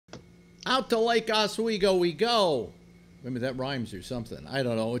Out to Lake Oswego we go. Maybe that rhymes or something. I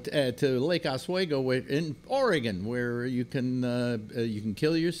don't know. To Lake Oswego in Oregon, where you can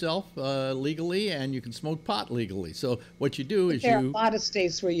kill yourself legally and you can smoke pot legally. So what you do is there are a lot of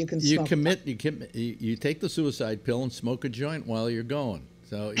states where you can smoke pot. You take the suicide pill and smoke a joint while you're going.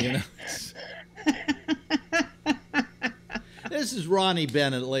 So This is Ronni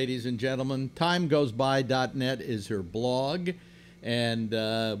Bennett, ladies and gentlemen. TimeGoesBy.net is her blog. And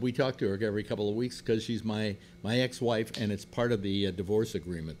we talk to her every couple of weeks because she's my ex-wife, and it's part of the divorce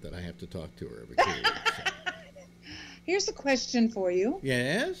agreement that I have to talk to her every 2 weeks. So. Here's a question for you.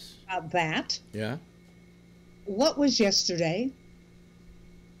 Yes? About that. Yeah? What was yesterday?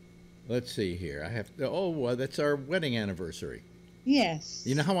 Let's see here. That's our wedding anniversary. Yes.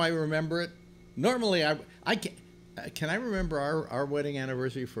 You know how I remember it? Normally, can I remember our wedding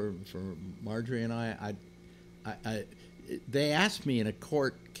anniversary for Marjorie and I? They asked me in a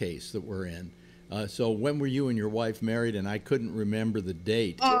court case that we're in, so when were you and your wife married? And I couldn't remember the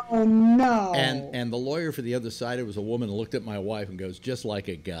date. Oh, no. And the lawyer for the other side, it was a woman, looked at my wife and goes, just like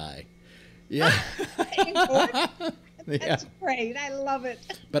a guy. Yeah. In court? That's great. I love it.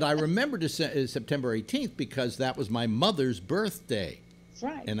 But I remember September 18th because that was my mother's birthday. That's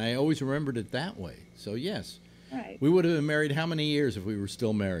right. And I always remembered it that way. So, yes. Right. We would have been married how many years if we were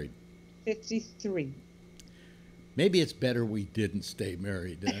still married? 53. Maybe it's better we didn't stay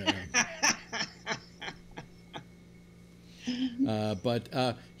married.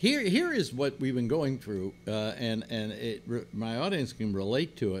 But here is what we've been going through, and my audience can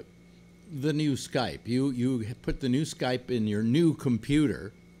relate to it. The new Skype. You put the new Skype in your new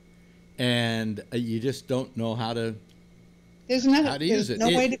computer, and you just don't know how to. There's no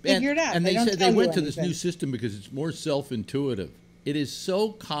way to figure it out. And they said they went to this new system because it's more self-intuitive. It is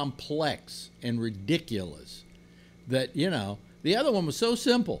so complex and ridiculous that, the other one was so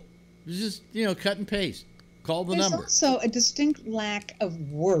simple. It was just, cut and paste. Call the number. There's also a distinct lack of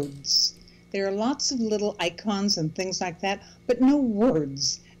words. There are lots of little icons and things like that, but no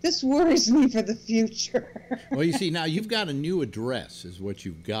words. This worries me for the future. Well, you see, now you've got a new address is what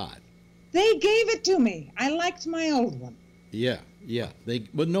you've got. They gave it to me. I liked my old one. Yeah.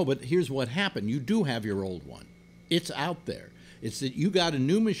 But here's what happened. You do have your old one. It's out there. It's that you got a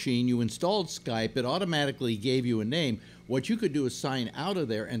new machine, you installed Skype, it automatically gave you a name. What you could do is sign out of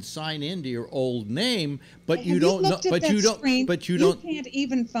there and sign into your old name, but you don't know. But you don't. But you don't. You can't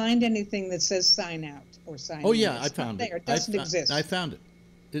even find anything that says sign out or sign in. Oh yeah, I found it. It doesn't exist. I found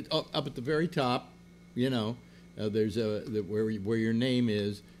it. Up at the very top, there's where your name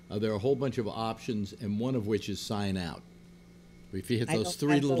is. There are a whole bunch of options, and one of which is sign out. If you hit those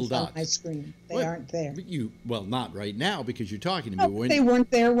three little dots on my screen, they aren't there. Well, not right now because you're talking to me. They weren't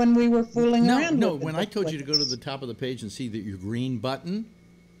there when we were fooling around. No, when I told you to go to the top of the page and see that your green button.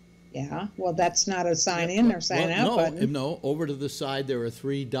 Yeah, well, that's not a sign in or sign out button. No, over to the side there are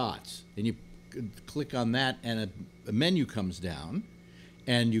 3 dots, and you click on that, and a menu comes down,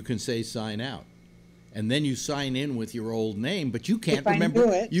 and you can say sign out. And then you sign in with your old name, but you can't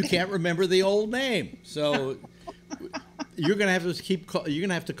remember. You can't remember the old name, so. You're gonna have to you're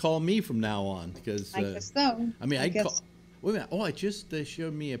gonna have to call me from now on because I guess so. I mean, wait a minute. Oh, it just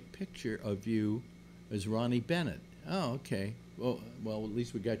showed me a picture of you as Ronni Bennett. Oh, okay. Well, at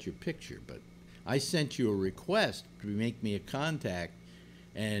least we got your picture. But I sent you a request to make me a contact,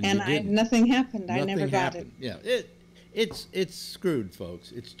 and nothing happened. I never got it. Yeah, it's screwed,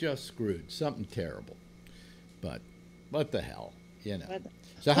 folks. It's just screwed. Something terrible. But what the hell,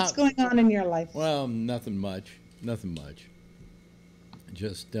 So what's going on in your life? Well, nothing much. Nothing much.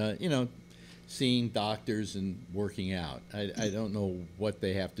 Just, seeing doctors and working out. I don't know what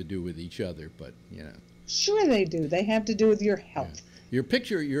they have to do with each other, but, Sure they do. They have to do with your health. Yeah. Your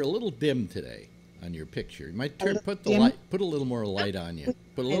picture, you're a little dim today on your picture. You might put a little more light on you.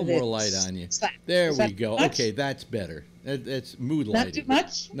 Put a little more light on you. There we go. Okay, that's better. That's mood lighting. Not too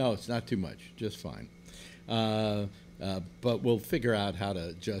much? No, it's not too much. Just fine. But we'll figure out how to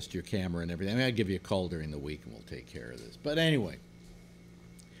adjust your camera and everything. I'll give you a call during the week and we'll take care of this. But anyway,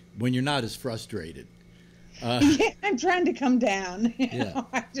 when you're not as frustrated. I'm trying to come down.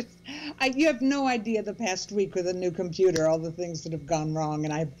 You have no idea the past week with a new computer, all the things that have gone wrong.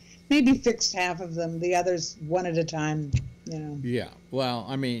 And I've maybe fixed half of them, the others one at a time. Yeah. Well,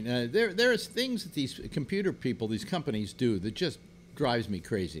 I mean, there's things that these computer people, these companies do that just drives me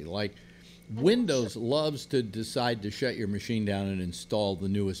crazy. Like, Windows loves to decide to shut your machine down and install the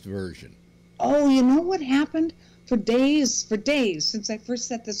newest version. Oh, you know what happened? For days, since I first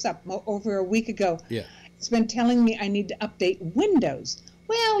set this up over a week ago, it's been telling me I need to update Windows.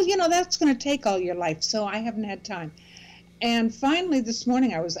 Well, that's going to take all your life, so I haven't had time. And finally, this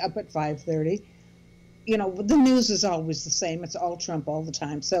morning, I was up at 5:30. You know, the news is always the same. It's all Trump all the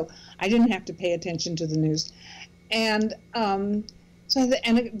time. So I didn't have to pay attention to the news. And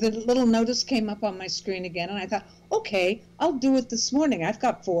the little notice came up on my screen again, and I thought, okay, I'll do it this morning. I've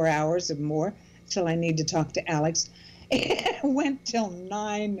got 4 hours or more till I need to talk to Alex. It went till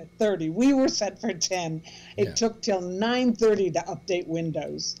 9:30. We were set for 10. It took till 9:30 to update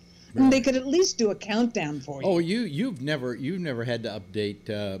Windows. Really? And they could at least do a countdown for you. Oh, you've never had to update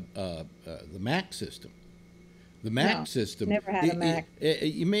the Mac system. The Mac system. Never had a Mac.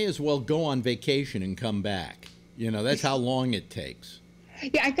 You may as well go on vacation and come back. You know, that's how long it takes.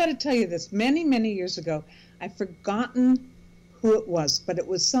 Yeah, I got to tell you this. Many, many years ago, I've forgotten who it was, but it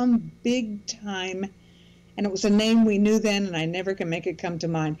was some big time, and it was a name we knew then, and I never can make it come to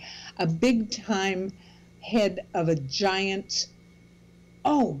mind. A big time head of a giant,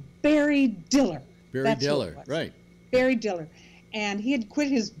 Barry Diller. Barry Diller, right. Barry Diller. And he had quit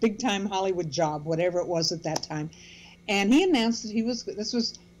his big time Hollywood job, whatever it was at that time. And he announced that this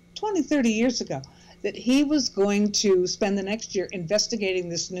was 20, 30 years ago, that he was going to spend the next year investigating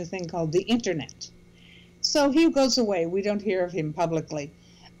this new thing called the Internet. So he goes away. We don't hear of him publicly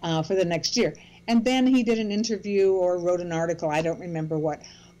for the next year. And then he did an interview or wrote an article, I don't remember what.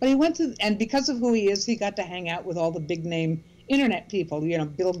 But he went to, and because of who he is, he got to hang out with all the big name Internet people, you know,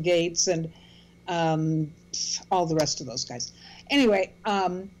 Bill Gates and all the rest of those guys. Anyway,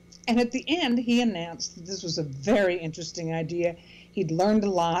 and at the end, he announced that this was a very interesting idea. He'd learned a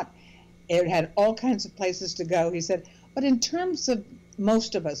lot. It had all kinds of places to go. He said, but in terms of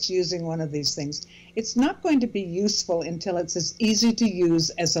most of us using one of these things, it's not going to be useful until it's as easy to use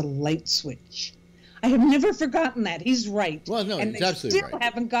as a light switch. I have never forgotten that. He's right. Well, no, and he's they absolutely still right.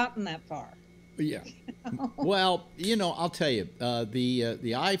 haven't gotten that far. Yeah. Well, you know, I'll tell you,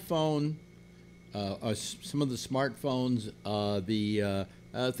 the iPhone, some of the smartphones, the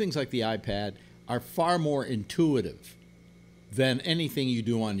things like the iPad are far more intuitive than anything you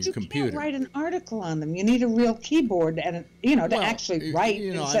do on your computer. You can't write an article on them. You need a real keyboard and to actually write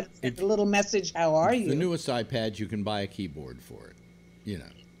instead of send a little message. How are you? The newest iPads, you can buy a keyboard for it. You know.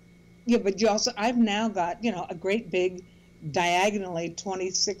 Yeah, but I've now got a great big, diagonally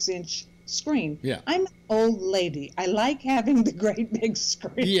 26-inch screen. Yeah. I'm an old lady. I like having the great big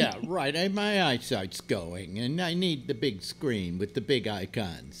screen. Yeah, right. My eyesight's going, and I need the big screen with the big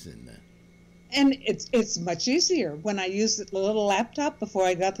icons And it's much easier when I used the little laptop before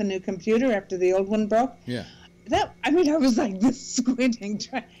I got the new computer after the old one broke. Yeah. I was like this squinting,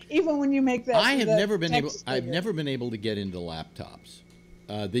 even when you make that. I've never been able to get into laptops.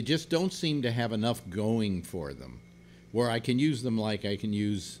 They just don't seem to have enough going for them, where I can use them like I can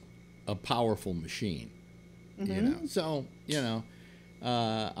use a powerful machine. Mm-hmm. You know, so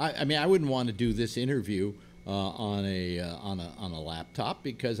I mean, I wouldn't want to do this interview on a laptop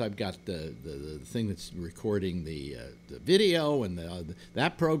because I've got the thing that's recording the video and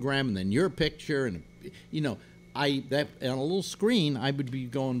that program and then your picture and on a little screen I would be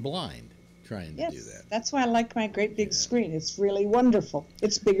going blind trying to do that. That's why I like my great big screen. It's really wonderful.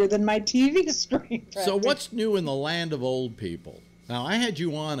 It's bigger than my TV screen. So what's new in the land of old people? Now I had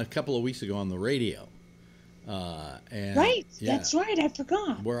you on a couple of weeks ago on the radio. That's right. I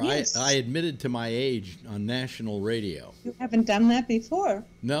forgot. Where I admitted to my age on national radio. You haven't done that before.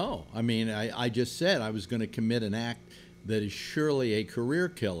 No, I mean I just said I was going to commit an act that is surely a career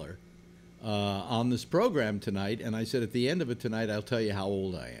killer on this program tonight, and I said at the end of it tonight I'll tell you how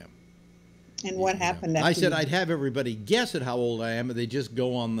old I am. And what happened? I said I'd have everybody guess at how old I am, and they just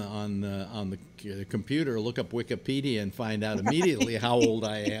go on the computer, look up Wikipedia, and find out immediately how old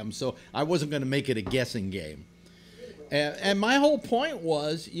I am. So I wasn't going to make it a guessing game. And my whole point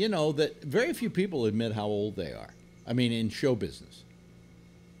was, that very few people admit how old they are. I mean, in show business,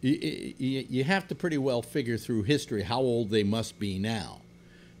 you have to pretty well figure through history how old they must be now.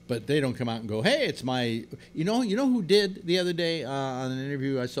 But they don't come out and go, "Hey, it's my," you know who did the other day on an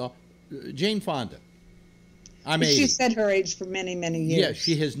interview I saw. Jane Fonda. I'm 80. She said her age for many, many years. Yeah,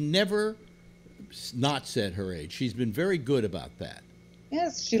 she has never not said her age. She's been very good about that.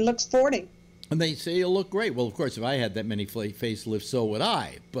 Yes, she looks 40. And they say you look great. Well, of course, if I had that many facelifts, so would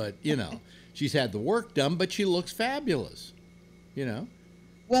I. But, she's had the work done, but she looks fabulous,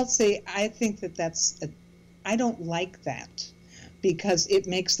 Well, see, I think I don't like that because it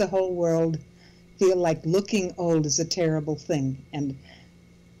makes the whole world feel like looking old is a terrible thing. And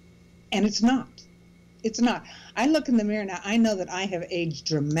it's not. It's not. I look in the mirror now. I know that I have aged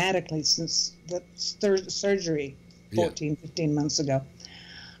dramatically since the surgery 15 months ago.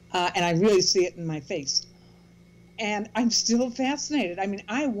 And I really see it in my face. And I'm still fascinated. I mean,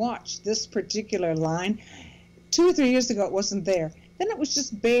 I watched this particular line. 2 or 3 years ago, it wasn't there. Then it was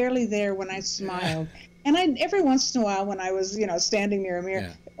just barely there when I smiled. And every once in a while when I was, standing near a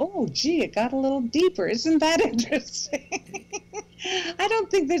mirror, oh, gee, it got a little deeper. Isn't that interesting? I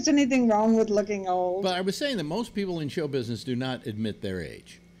don't think there's anything wrong with looking old. But I was saying that most people in show business do not admit their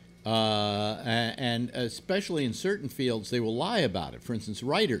age. And especially in certain fields, they will lie about it. For instance,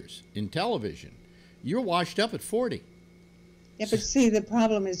 writers in television. You're washed up at 40. Yeah, but see, the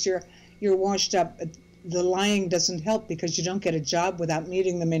problem is you're washed up. The lying doesn't help because you don't get a job without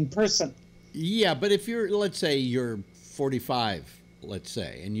meeting them in person. Yeah, but if let's say you're 45, let's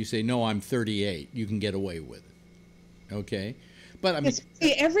say, and you say, no, I'm 38, you can get away with it. Okay? But I mean,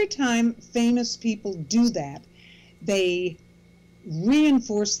 see, every time famous people do that, they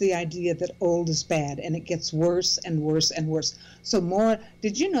reinforce the idea that old is bad, and it gets worse and worse and worse. So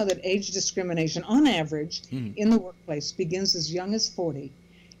did you know that age discrimination on average in the workplace begins as young as 40,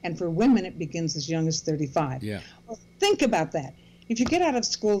 and for women it begins as young as 35? Yeah. Well, think about that. If you get out of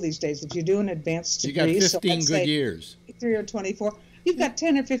school these days, if you do an advanced degree, you got 15 good years. 3 or 24, you've got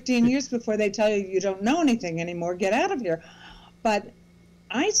 10 or 15 years before they tell you don't know anything anymore, get out of here. But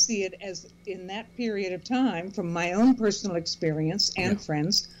I see it as, in that period of time, from my own personal experience and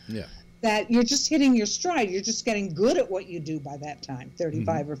friends, that you're just hitting your stride. You're just getting good at what you do by that time,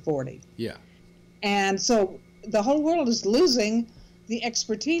 35 or 40. Yeah. And so the whole world is losing the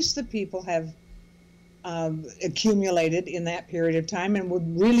expertise that people have accumulated in that period of time and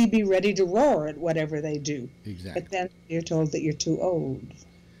would really be ready to roar at whatever they do. Exactly. But then you're told that you're too old.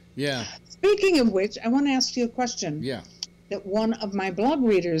 Yeah. Speaking of which, I want to ask you a question. Yeah. That one of my blog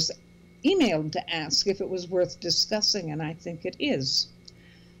readers emailed to ask if it was worth discussing, and I think it is.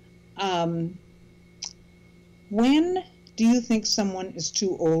 When do you think someone is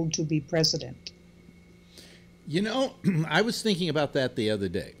too old to be president? You know, I was thinking about that the other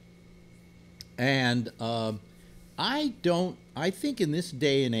day. And I think in this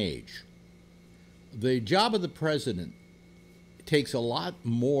day and age, the job of the president takes a lot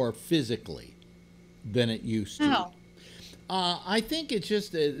more physically than it used to. How? I think it's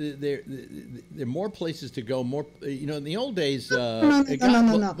just there are more places to go. More, in the old days. No.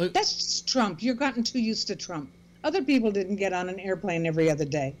 That's just Trump. You've gotten too used to Trump. Other people didn't get on an airplane every other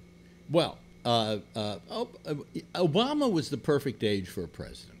day. Well, Obama was the perfect age for a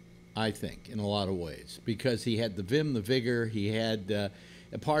president, I think, in a lot of ways, because he had the vim, the vigor. He had a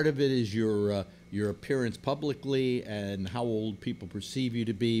part of it is your appearance publicly and how old people perceive you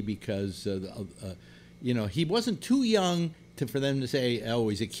to be, because he wasn't too young for them to say, oh,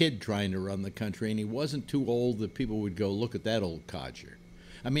 he's a kid trying to run the country, and he wasn't too old that people would go, look at that old codger.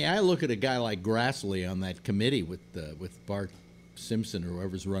 I mean, I look at a guy like Grassley on that committee with Bart Simpson or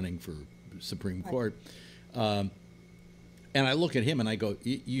whoever's running for Supreme Court, and I look at him and I go,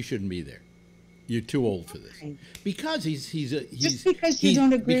 you shouldn't be there. You're too old for this. Because he's just because you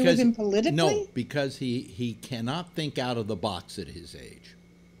don't agree with him politically? No, because he cannot think out of the box at his age.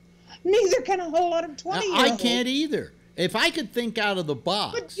 Neither can a whole lot of 20-year-olds. I can't either. If I could think out of the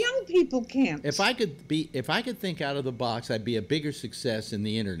box, but young people can't. If I could think out of the box, I'd be a bigger success in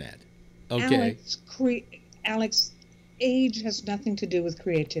the internet. Okay. Alex, age has nothing to do with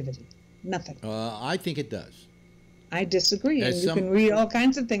creativity. Nothing. I think it does. I disagree, and you can read all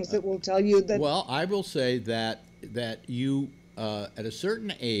kinds of things that will tell you that. Well, I will say that you, at a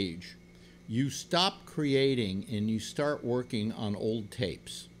certain age, you stop creating and you start working on old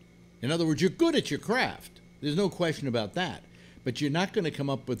tapes. In other words, you're good at your craft. There's no question about that. But you're not going to come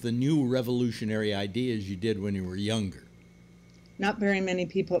up with the new revolutionary ideas you did when you were younger. Not very many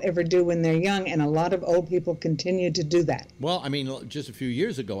people ever do when they're young, and a lot of old people continue to do that. Well, I mean, just a few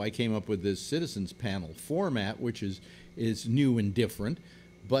years ago, I came up with this citizens panel format, which is new and different.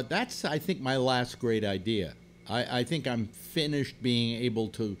 But that's, I think, my last great idea. I think I'm finished being able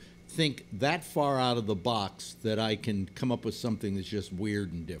to think that far out of the box that I can come up with something that's just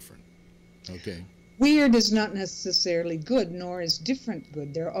weird and different. Okay. Weird is not necessarily good, nor is different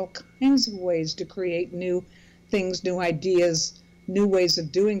good. There are all kinds of ways to create new things, new ideas, new ways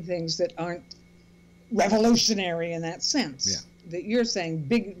of doing things that aren't revolutionary in that sense. Yeah. That you're saying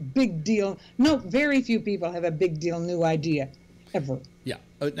big deal. No, very few people have a big deal new idea ever. Yeah.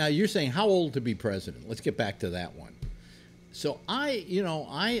 Now you're saying how old to be president. Let's get back to that one. So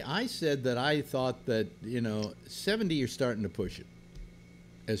I said that I thought that 70 you're starting to push it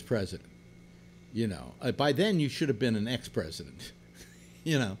as president. By then you should have been an ex-president,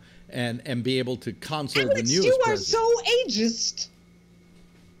 and be able to console the newest you are president. so ageist.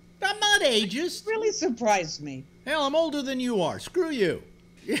 I'm not ageist. Really surprised me. Hell, I'm older than you are. Screw you.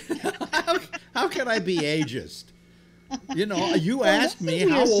 How can I be ageist? You know, you asked me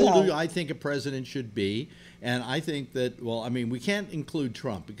how old do I think a president should be, and I think that, well, I mean, we can't include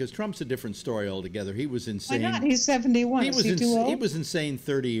Trump because Trump's a different story altogether. He was insane. Why not? He's 71. Is he too old? He was insane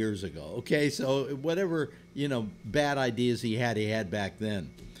 30 years ago. Okay, so whatever, you know, bad ideas he had back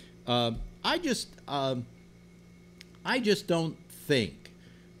then. I just don't think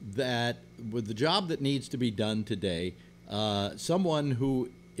that with the job that needs to be done today, someone who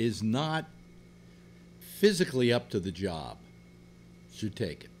is not physically up to the job should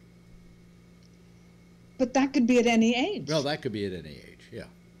take it. But that could be at any age. Well, that could be at any age. Yeah,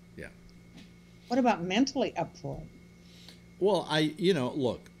 yeah. What about mentally up for it? Well, you know,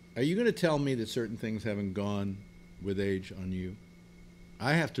 look, are you going to tell me that certain things haven't gone with age on you?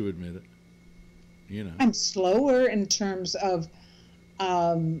 I have to admit it. You know, I'm slower in terms of. There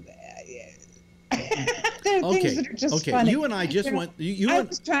are things that are just funny. You and I just went.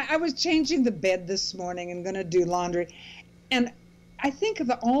 I was changing the bed this morning and going to do laundry, and I think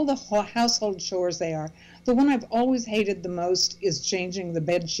of all the household chores they are. The one I've always hated the most is changing the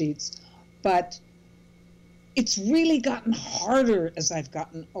bed sheets, but it's really gotten harder as I've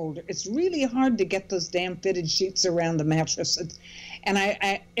gotten older. It's really hard to get those damn fitted sheets around the mattress. And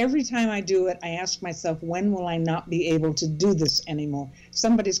I every time I do it, I ask myself, when will I not be able to do this anymore?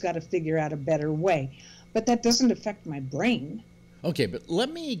 Somebody's got to figure out a better way. But that doesn't affect my brain. Okay, but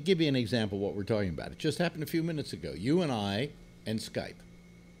let me give you an example of what we're talking about. It just happened a few minutes ago. You and I and Skype.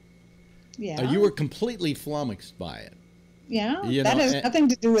 Yeah. You were completely flummoxed by it. Yeah, that has nothing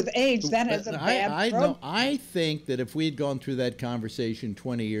to do with age. That has a bad no, I think that if we had gone through that conversation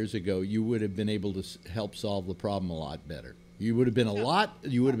 20 years ago, you would have been able to help solve the problem a lot better. You would have been a lot.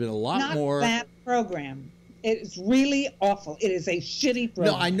 You would have been a lot more. Not that program. It's really awful. It is a shitty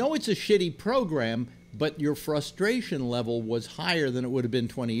program. No, I know it's a shitty program, but your frustration level was higher than it would have been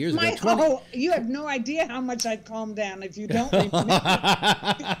 20 years ago. Oh, you have no idea how much I'd calm down if you don't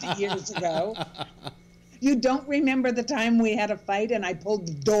remember 50 years ago. You don't remember the time we had a fight and I pulled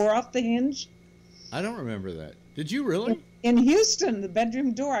the door off the hinge? I don't remember that. Did you really? In Houston, the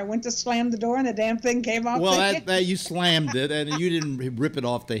bedroom door. I went to slam the door and the damn thing came off the hinge. Well, you slammed it and you didn't rip it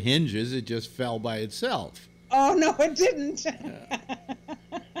off the hinges. It just fell by itself. Oh, no, it didn't.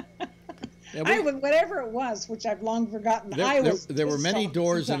 Yeah, whatever it was, which I've long forgotten. There were many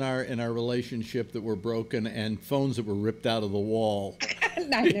doors in our relationship that were broken and phones that were ripped out of the wall.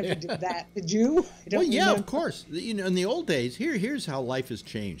 I never did that. Did you? Well, yeah, of course. You know, in the old days, here's how life has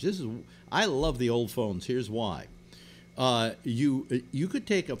changed. I love the old phones. Here's why. You could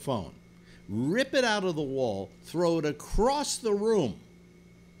take a phone, rip it out of the wall, throw it across the room,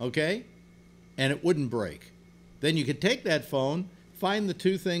 okay, and it wouldn't break. Then you could take that phone, find the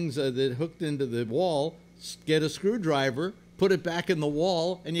two things that hooked into the wall, get a screwdriver, put it back in the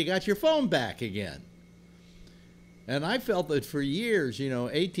wall, and you got your phone back again. And I felt that for years, you know,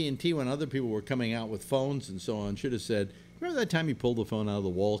 AT&T, when other people were coming out with phones and so on, should have said, remember that time you pulled the phone out of the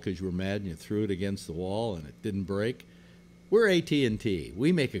wall because you were mad and you threw it against the wall and it didn't break? We're AT&T.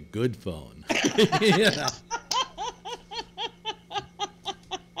 We make a good phone. Yeah.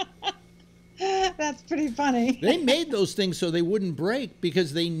 That's pretty funny. They made those things so they wouldn't break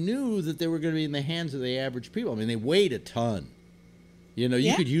because they knew that they were going to be in the hands of the average people. I mean, they weighed a ton. You know,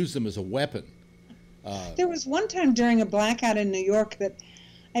 you could use them as a weapon. There was one time during a blackout in New York that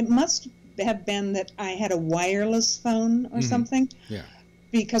it must have been that I had a wireless phone or something. Yeah.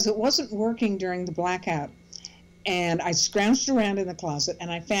 Because it wasn't working during the blackout. And I scrounged around in the closet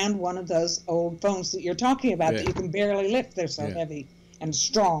and I found one of those old phones that you're talking about that you can barely lift. They're so heavy and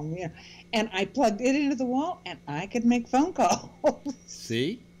strong. You know. And I plugged it into the wall and I could make phone calls.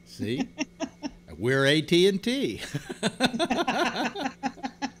 See? We're AT&T.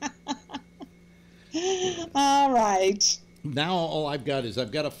 All right. Now all I've got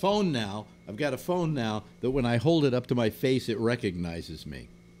a phone now. I've got a phone now that when I hold it up to my face, it recognizes me.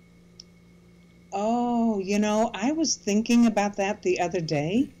 Oh, you know, I was thinking about that the other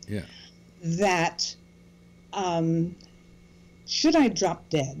day. Yeah. That should I drop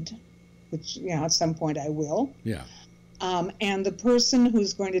dead, which, you know, at some point I will. Yeah. And the person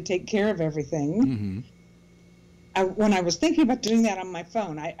who's going to take care of everything, when I was thinking about doing that on my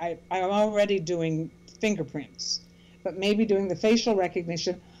phone, I'm already doing fingerprints, but maybe doing the facial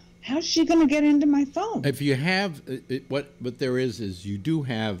recognition. How's she going to get into my phone? If you have what there is you do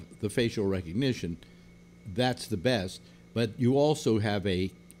have the facial recognition. That's the best, but you also have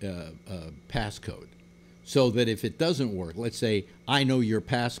a passcode, so that if it doesn't work, let's say I know your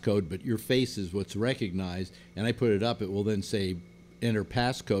passcode, but your face is what's recognized, and I put it up, it will then say enter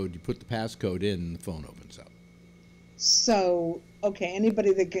passcode. You put the passcode in, and the phone opens up. So, okay,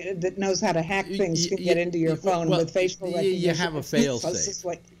 anybody that knows how to hack things can get into your phone with facial recognition. You have a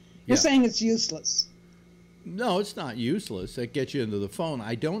fail-safe. You're saying it's useless. No, it's not useless. It gets you into the phone.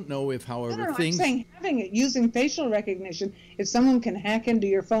 I don't know if, however, things... I'm saying having it using facial recognition, if someone can hack into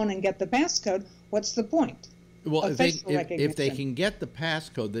your phone and get the passcode, what's the point? Well, if they can get the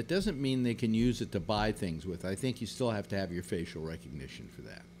passcode, that doesn't mean they can use it to buy things with. I think you still have to have your facial recognition for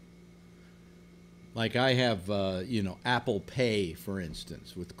that. Like I have, you know, Apple Pay, for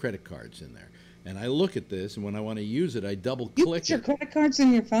instance, with credit cards in there. And I look at this, and when I want to use it, I double-click it. You put your credit cards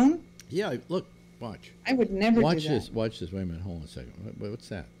in your phone? Yeah, look. Watch. I would never do that. Watch this. Wait a minute. Hold on a second. What's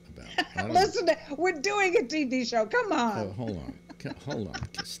that about? Listen, we're doing a TV show. Come on. Oh, hold on. Hold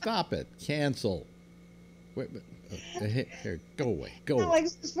on. Stop it. Cancel. Wait. Here, go away. Go away. Like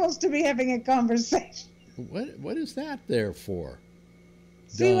we're supposed to be having a conversation. What is that there for?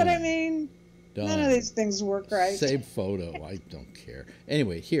 See what I mean? Done. None of these things work right. Save photo. I don't care.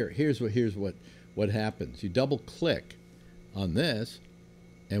 Anyway, here's what happens. You double click on this.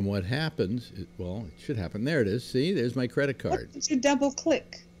 And what happens, well, it should happen. There it is. See, there's my credit card. What did you double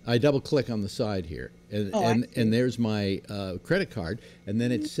click? I double click on the side here. And there's my credit card. And then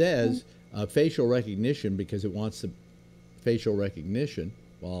it says facial recognition because it wants the facial recognition.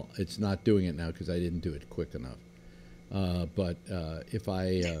 Well, it's not doing it now because I didn't do it quick enough. But if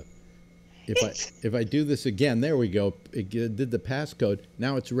I do this again, there we go. It did the passcode.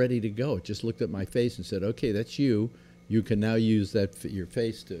 Now it's ready to go. It just looked at my face and said, okay, that's you. You can now use your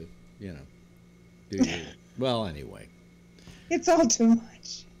face to, you know, do your, well, anyway. It's all too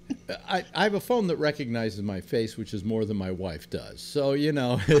much. I have a phone that recognizes my face, which is more than my wife does. So, you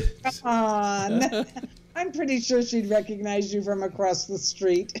know. Come on. I'm pretty sure she'd recognize you from across the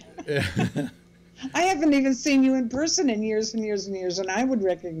street. I haven't even seen you in person in years and years and years, and I would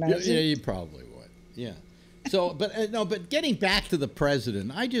recognize you. Yeah, you probably would. Yeah. So, but getting back to the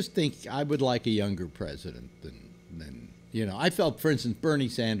president, I just think I would like a younger president than you know. I felt, for instance, Bernie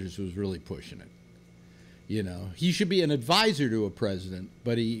Sanders was really pushing it. You know, he should be an advisor to a president,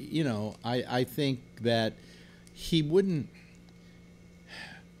 but he, you know, I think that he wouldn't.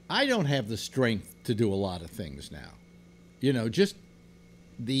 I don't have the strength to do a lot of things now. You know, just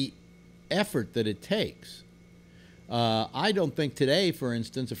the effort that it takes. I don't think today, for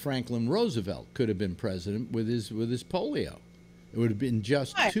instance, a Franklin Roosevelt could have been president with his polio. It would have been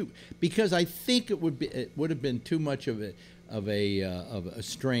just too, because I think it would have been too much of a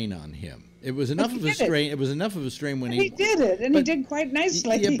strain on him. It was enough of a strain. It was enough of a strain when he did it, and he did quite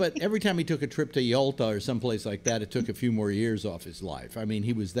nicely. Yeah, but every time he took a trip to Yalta or someplace like that, it took a few more years off his life. I mean,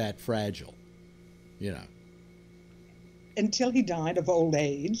 he was that fragile, you know. Until he died of old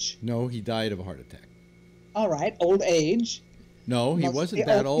age. No, he died of a heart attack. All right, old age. No, he wasn't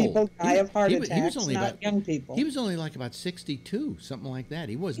that old. People die of heart attacks, not young people. He was only like about 62, something like that.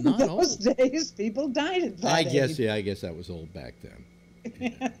 He was not old. Those days, people died at that age. Yeah, I guess that was old back then.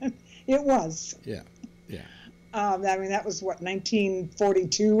 Yeah. It was. Yeah, yeah. I mean, that was, what,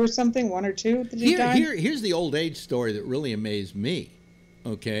 1942 or something, 1 or 2 that he died? Here's the old age story that really amazed me,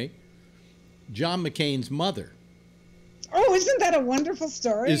 okay? John McCain's mother. Oh, isn't that a wonderful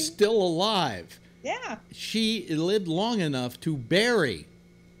story? Is still alive. Yeah. She lived long enough to bury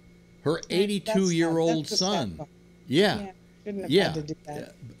her 82-year-old son. Yeah. Shouldn't have had to do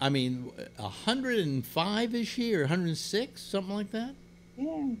that. I mean, 105 is she, or 106, something like that?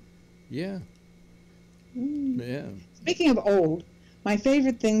 Yeah. Yeah. Yeah. Speaking of old, my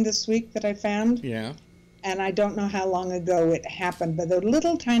favorite thing this week that I found. Yeah. And I don't know how long ago it happened, but a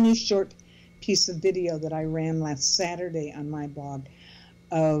little tiny short piece of video that I ran last Saturday on my blog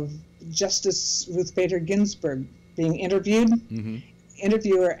of Justice Ruth Bader Ginsburg being interviewed. Mm-hmm.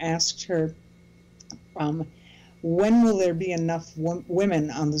 Interviewer asked her, when will there be enough women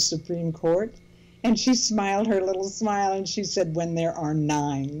on the Supreme Court? And she smiled her little smile, and she said, when there are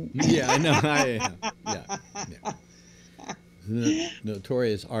 9. Yeah, I know. Yeah. The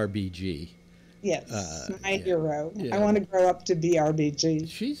notorious RBG. Yes, my hero. Yeah. I want to grow up to be RBG.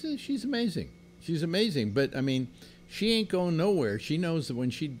 She's amazing. She's amazing. But, I mean, she ain't going nowhere. She knows that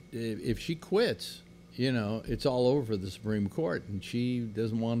when if she quits, you know, it's all over the Supreme Court, and she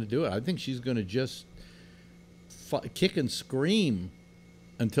doesn't want to do it. I think she's going to just kick and scream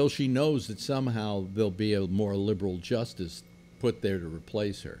until she knows that somehow there'll be a more liberal justice put there to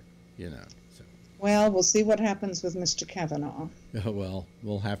replace her, you know. So. Well, we'll see what happens with Mr. Kavanaugh. Well,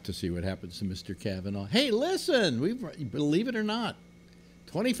 we'll have to see what happens to Mr. Kavanaugh. Hey, listen, believe it or not,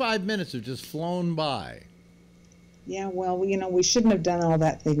 25 minutes have just flown by. Yeah, well, you know, we shouldn't have done all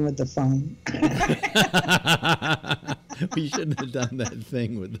that thing with the phone. We shouldn't have done that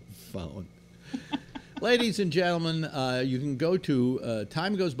thing with the phone. Ladies and gentlemen, you can go to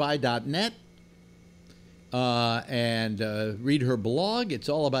timegoesby.net and read her blog. It's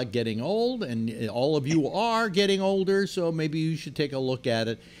all about getting old, and all of you are getting older, so maybe you should take a look at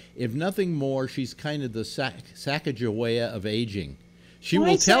it. If nothing more, she's kind of the Sacagawea of aging. She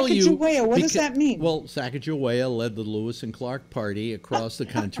will tell you. What does that mean? Well, Sacagawea led the Lewis and Clark Party across the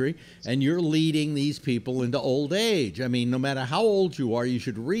country, and you're leading these people into old age. I mean, no matter how old you are, you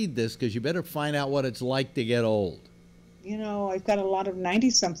should read this because you better find out what it's like to get old. You know, I've got a lot of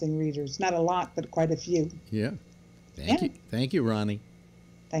 90-something readers. Not a lot, but quite a few. Yeah. Thank you. Thank you, Ronni.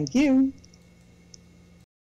 Thank you.